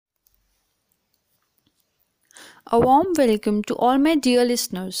A warm welcome to all my dear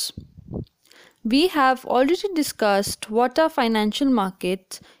listeners. We have already discussed what are financial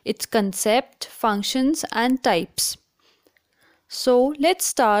markets, its concept, functions, and types. So let's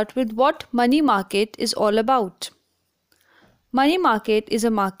start with what money market is all about. Money market is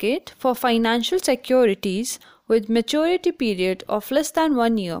a market for financial securities with maturity period of less than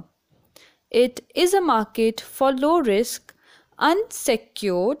 1 year. It is a market for low risk,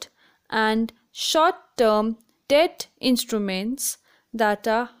 unsecured, and short term debt instruments that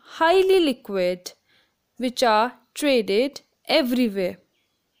are highly liquid, which are traded everywhere.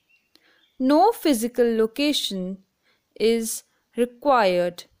 No physical location is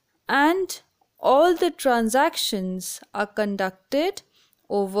required, and all the transactions are conducted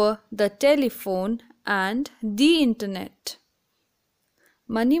over the telephone and the internet.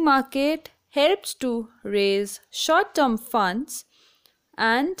 Money market helps to raise short-term funds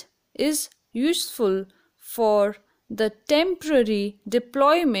and is useful for the temporary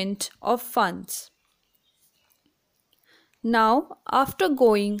deployment of funds. Now, after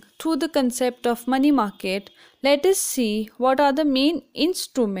going through the concept of money market, let us see what are the main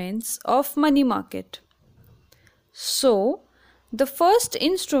instruments of money market. So, the first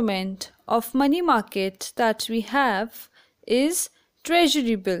instrument of money market that we have is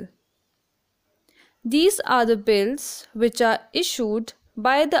treasury bill. These are the bills which are issued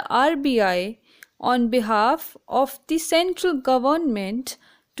by the RBI on behalf of the central government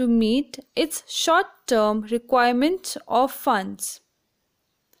to meet its short-term requirement of funds.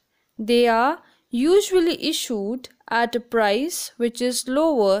 They are usually issued at a price which is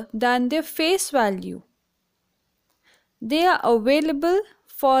lower than their face value. They are available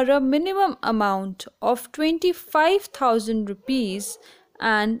for a minimum amount of 25,000 rupees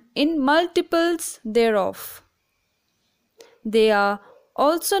and in multiples thereof. They are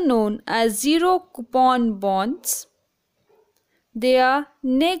also known as zero coupon bonds. They are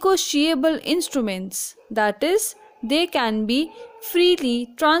negotiable instruments, that is, they can be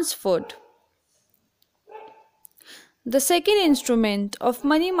freely transferred. The second instrument of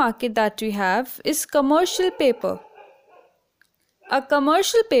money market that we have is commercial paper. A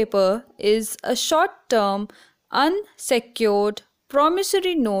commercial paper is a short-term, unsecured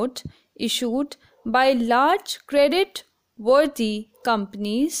promissory note issued by large credit-worthy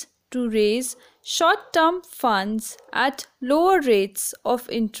companies to raise short-term funds at lower rates of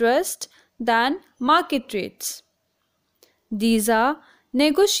interest than market rates. These are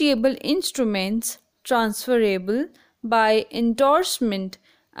negotiable instruments transferable by endorsement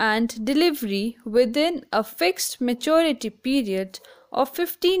and delivery within a fixed maturity period of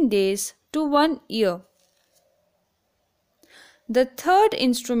 15 days to 1 year. The third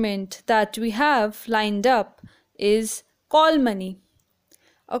instrument that we have lined up is call money.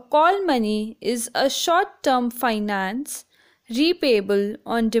 A call money is a short-term finance repayable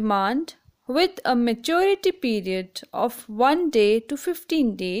on demand with a maturity period of 1 day to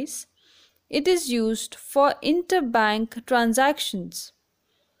 15 days. It is used for interbank transactions.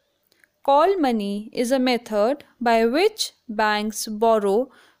 Call money is a method by which banks borrow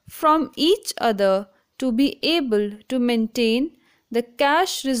from each other to be able to maintain the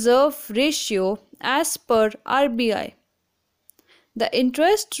cash reserve ratio as per RBI. The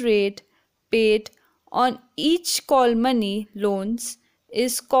interest rate paid on each call money loans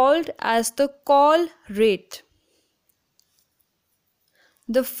is called as the call rate.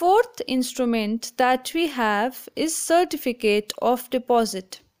 The fourth instrument that we have is certificate of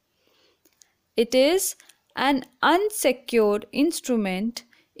deposit. It is an unsecured instrument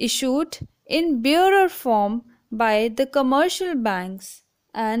issued in bearer form by the commercial banks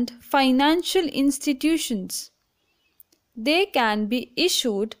and financial institutions. They can be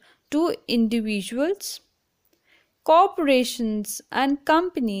issued to individuals, corporations and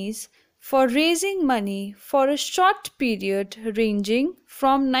companies for raising money for a short period ranging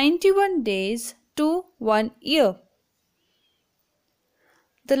from 91 days to 1 year.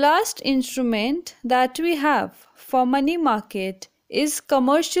 The last instrument that we have for money market is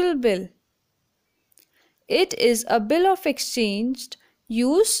commercial bill. It is a bill of exchange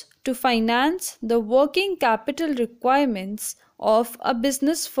used to finance the working capital requirements of a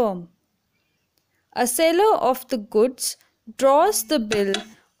business firm. A seller of the goods draws the bill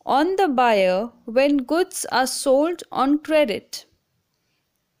on the buyer when goods are sold on credit.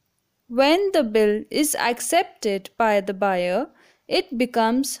 When the bill is accepted by the buyer, it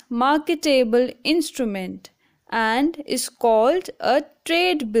becomes marketable instrument and is called a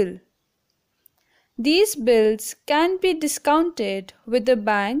trade bill. These bills can be discounted with the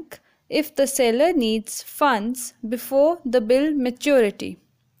bank if the seller needs funds before the bill maturity.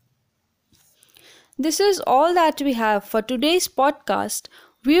 This is all that we have for today's podcast.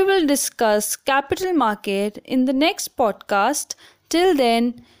 We will discuss capital market in the next podcast. Till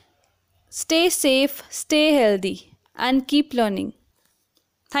then, stay safe, stay healthy, and keep learning.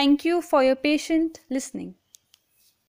 Thank you for your patient listening.